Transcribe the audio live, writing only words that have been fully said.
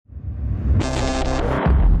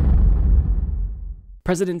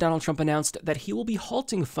President Donald Trump announced that he will be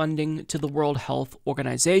halting funding to the World Health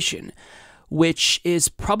Organization, which is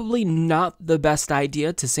probably not the best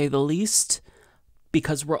idea, to say the least,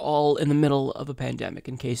 because we're all in the middle of a pandemic,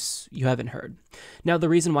 in case you haven't heard. Now, the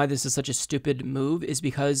reason why this is such a stupid move is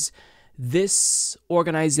because this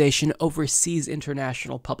organization oversees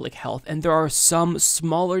international public health, and there are some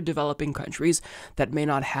smaller developing countries that may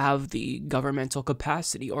not have the governmental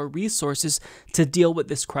capacity or resources to deal with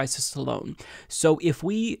this crisis alone. So if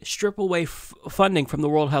we strip away funding from the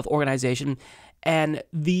World Health Organization and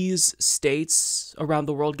these states around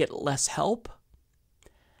the world get less help,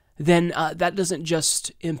 then that doesn't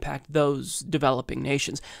just impact those developing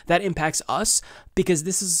nations. That impacts us, because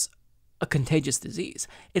this is a contagious disease.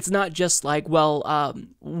 It's not just like, well,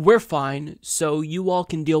 we're fine, so you all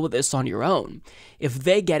can deal with this on your own. If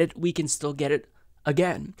they get it, we can still get it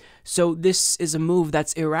again. So this is a move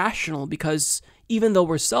that's irrational, because even though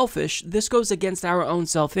we're selfish, this goes against our own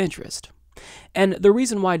self-interest. And the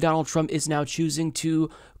reason why Donald Trump is now choosing to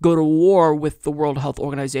go to war with the World Health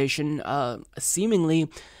Organization, seemingly,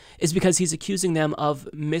 is because he's accusing them of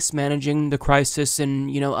mismanaging the crisis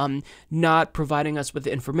and, not providing us with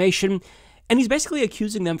the information. And he's basically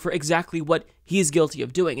accusing them for exactly what he's guilty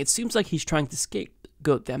of doing. It seems like he's trying to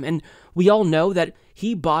scapegoat them. And we all know that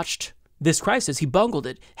he botched this crisis. He bungled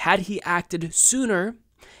it. Had he acted sooner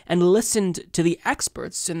and listened to the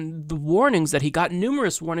experts and the warnings that he got,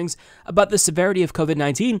 numerous warnings about the severity of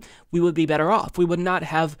COVID-19, we would be better off. We would not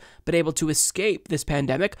have been able to escape this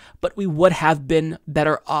pandemic, but we would have been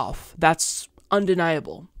better off. That's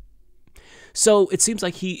undeniable. So it seems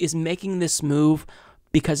like he is making this move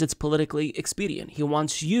because it's politically expedient. He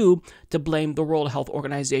wants you to blame the World Health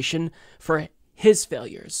Organization for his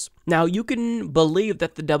failures. Now, you can believe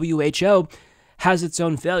that the WHO has its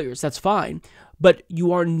own failures. That's fine. But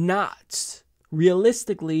you are not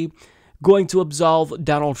realistically going to absolve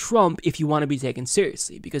Donald Trump if you want to be taken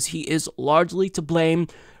seriously, because he is largely to blame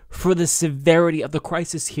for the severity of the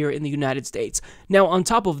crisis here in the United States. Now, on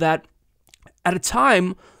top of that, at a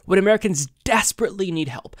time when Americans desperately need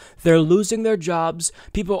help, they're losing their jobs,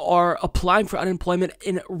 people are applying for unemployment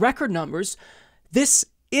in record numbers, this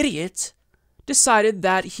idiot decided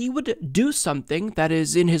that he would do something that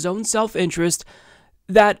is in his own self-interest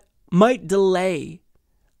that might delay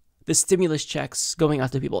the stimulus checks going out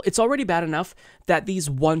to people. It's already bad enough that these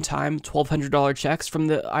one-time $1,200 checks from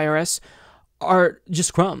the IRS are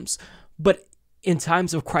just crumbs. But in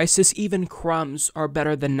times of crisis, even crumbs are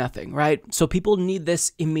better than nothing, right? So people need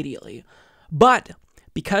this immediately. But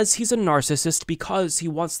because he's a narcissist, because he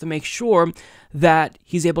wants to make sure that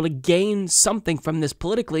he's able to gain something from this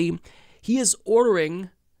politically, he is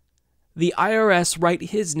ordering the IRS write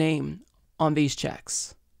his name on these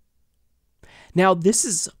checks. Now, this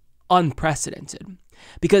is unprecedented,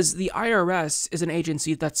 because the IRS is an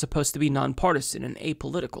agency that's supposed to be nonpartisan and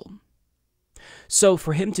apolitical. So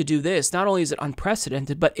for him to do this, not only is it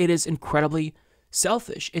unprecedented, but it is incredibly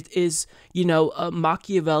selfish. It is, a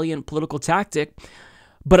Machiavellian political tactic,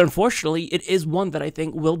 but unfortunately, it is one that I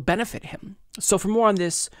think will benefit him. So for more on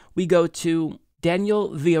this, we go to Daniel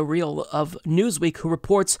Villarreal of Newsweek, who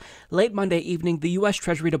reports late Monday evening the U.S.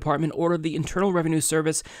 Treasury Department ordered the Internal Revenue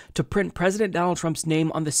Service to print President Donald Trump's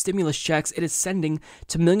name on the stimulus checks it is sending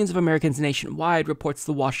to millions of Americans nationwide, reports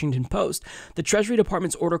the Washington Post. The Treasury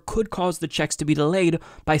Department's order could cause the checks to be delayed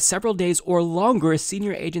by several days or longer,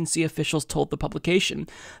 senior agency officials told the publication.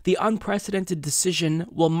 The unprecedented decision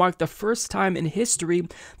will mark the first time in history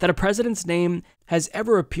that a president's name has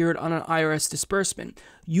ever appeared on an IRS disbursement.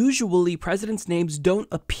 Usually, presidents' names don't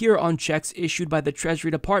appear on checks issued by the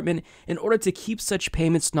Treasury Department in order to keep such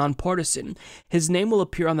payments nonpartisan. His name will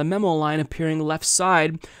appear on the memo line appearing left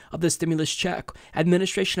side of the stimulus check.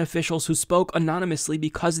 Administration officials who spoke anonymously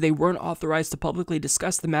because they weren't authorized to publicly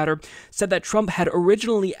discuss the matter said that Trump had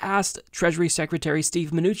originally asked Treasury Secretary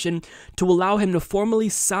Steve Mnuchin to allow him to formally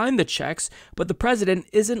sign the checks, but the president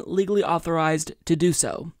isn't legally authorized to do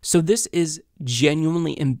so. So this is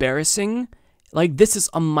genuinely embarrassing. Like, this is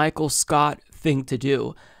a Michael Scott thing to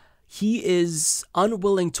do. He is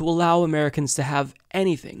unwilling to allow Americans to have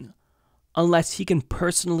anything unless he can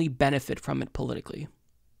personally benefit from it politically.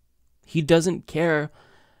 He doesn't care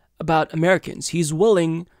about Americans. He's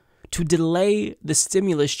willing to delay the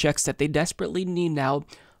stimulus checks that they desperately need now,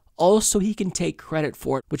 all so he can take credit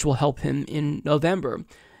for it, which will help him in November.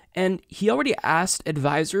 And he already asked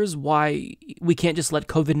advisors why we can't just let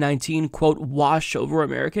COVID-19, quote, wash over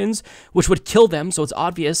Americans, which would kill them, so it's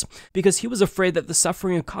obvious, because he was afraid that the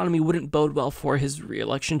suffering economy wouldn't bode well for his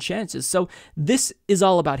re-election chances. So this is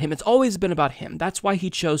all about him. It's always been about him. That's why he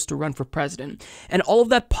chose to run for president. And all of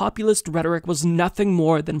that populist rhetoric was nothing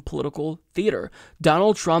more than political theater.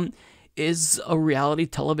 Donald Trump is a reality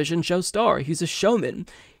television show star. He's a showman.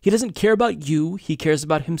 He doesn't care about you, he cares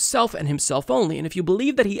about himself and himself only. And if you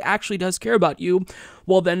believe that he actually does care about you,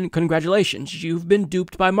 well then, congratulations. You've been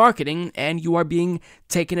duped by marketing and you are being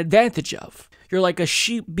taken advantage of. You're like a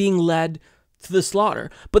sheep being led to the slaughter.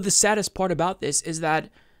 But the saddest part about this is that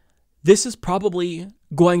this is probably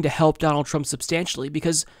going to help Donald Trump substantially,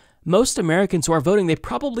 because most Americans who are voting, they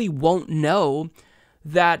probably won't know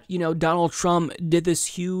that, Donald Trump did this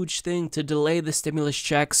huge thing to delay the stimulus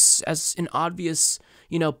checks as an obvious,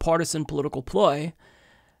 partisan political ploy.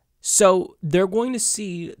 So they're going to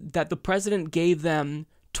see that the president gave them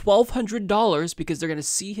 $1,200 because they're going to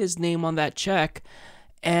see his name on that check,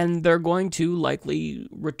 and they're going to likely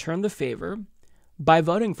return the favor by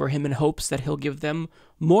voting for him in hopes that he'll give them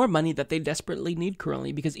more money that they desperately need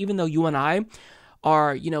currently. Because even though you and I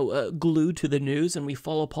are, glued to the news and we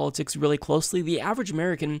follow politics really closely, the average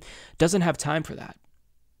American doesn't have time for that.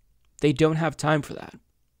 They don't have time for that.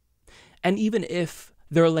 And even if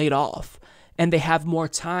they're laid off and they have more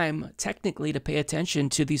time technically to pay attention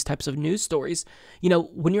to these types of news stories,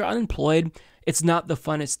 when you're unemployed, it's not the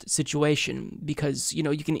funnest situation because,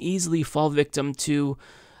 you can easily fall victim to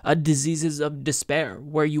diseases of despair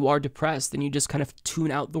where you are depressed and you just kind of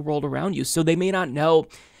tune out the world around you. So they may not know,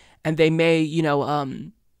 and they may,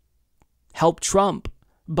 help Trump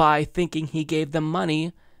by thinking he gave them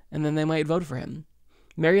money, and then they might vote for him.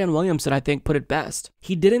 Marianne Williamson, I think, put it best.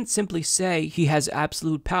 He didn't simply say he has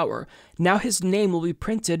absolute power. Now his name will be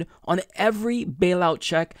printed on every bailout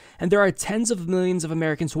check, and there are tens of millions of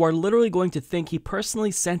Americans who are literally going to think he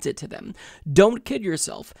personally sent it to them. Don't kid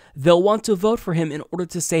yourself. They'll want to vote for him in order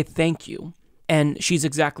to say thank you. And she's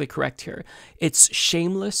exactly correct here. It's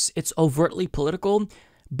shameless, it's overtly political,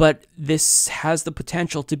 but this has the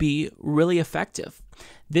potential to be really effective.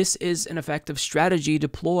 This is an effective strategy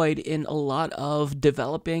deployed in a lot of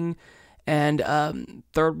developing and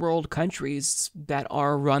third world countries that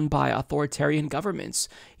are run by authoritarian governments.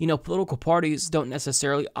 Political parties don't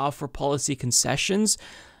necessarily offer policy concessions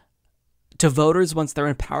to voters once they're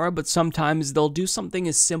in power, but sometimes they'll do something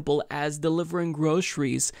as simple as delivering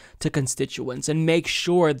groceries to constituents and make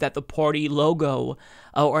sure that the party logo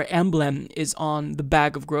or emblem is on the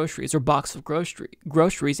bag of groceries or box of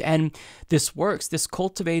groceries. And this works. This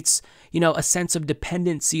cultivates, a sense of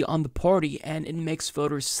dependency on the party, and it makes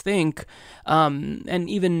voters think, and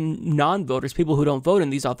even non-voters, people who don't vote in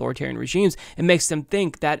these authoritarian regimes, it makes them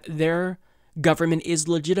think that their government is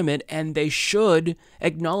legitimate and they should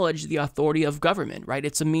acknowledge the authority of government, right?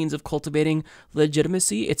 It's a means of cultivating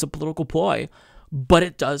legitimacy. It's a political ploy, but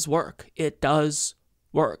it does work. It does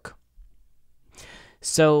work.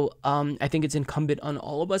 So I think it's incumbent on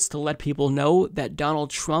all of us to let people know that Donald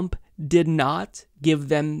Trump did not give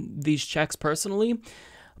them these checks personally,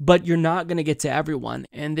 but you're not going to get to everyone.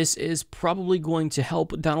 And this is probably going to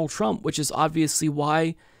help Donald Trump, which is obviously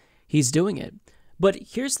why he's doing it. But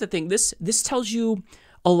here's the thing, this tells you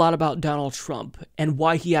a lot about Donald Trump and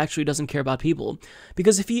why he actually doesn't care about people.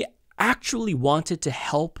 Because if he actually wanted to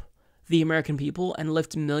help the American people and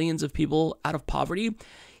lift millions of people out of poverty,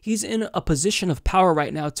 he's in a position of power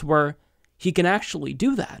right now to where he can actually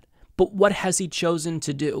do that. But what has he chosen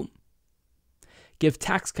to do? Give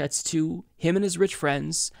tax cuts to him and his rich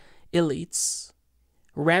friends, elites,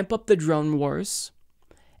 ramp up the drone wars,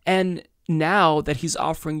 and now that he's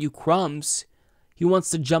offering you crumbs, he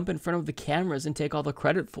wants to jump in front of the cameras and take all the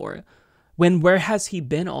credit for it. Where has he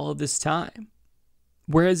been all of this time?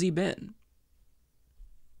 Where has he been?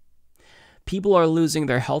 People are losing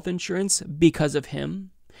their health insurance because of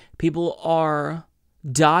him. People are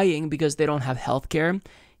dying because they don't have health care.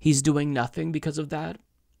 He's doing nothing because of that.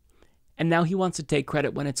 And now he wants to take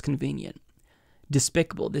credit when it's convenient.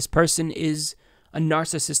 Despicable. This person is a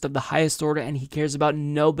narcissist of the highest order, and he cares about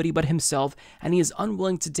nobody but himself, and he is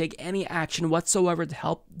unwilling to take any action whatsoever to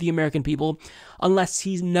help the American people unless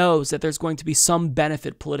he knows that there's going to be some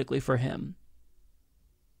benefit politically for him.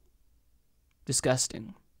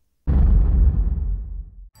 Disgusting.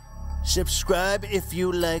 Subscribe if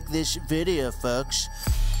you like this video, folks.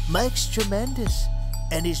 Mike's tremendous,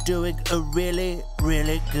 and he's doing a really,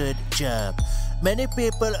 really good job. Many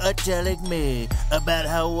people are telling me about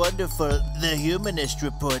how wonderful the Humanist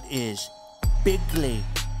Report is. Bigly.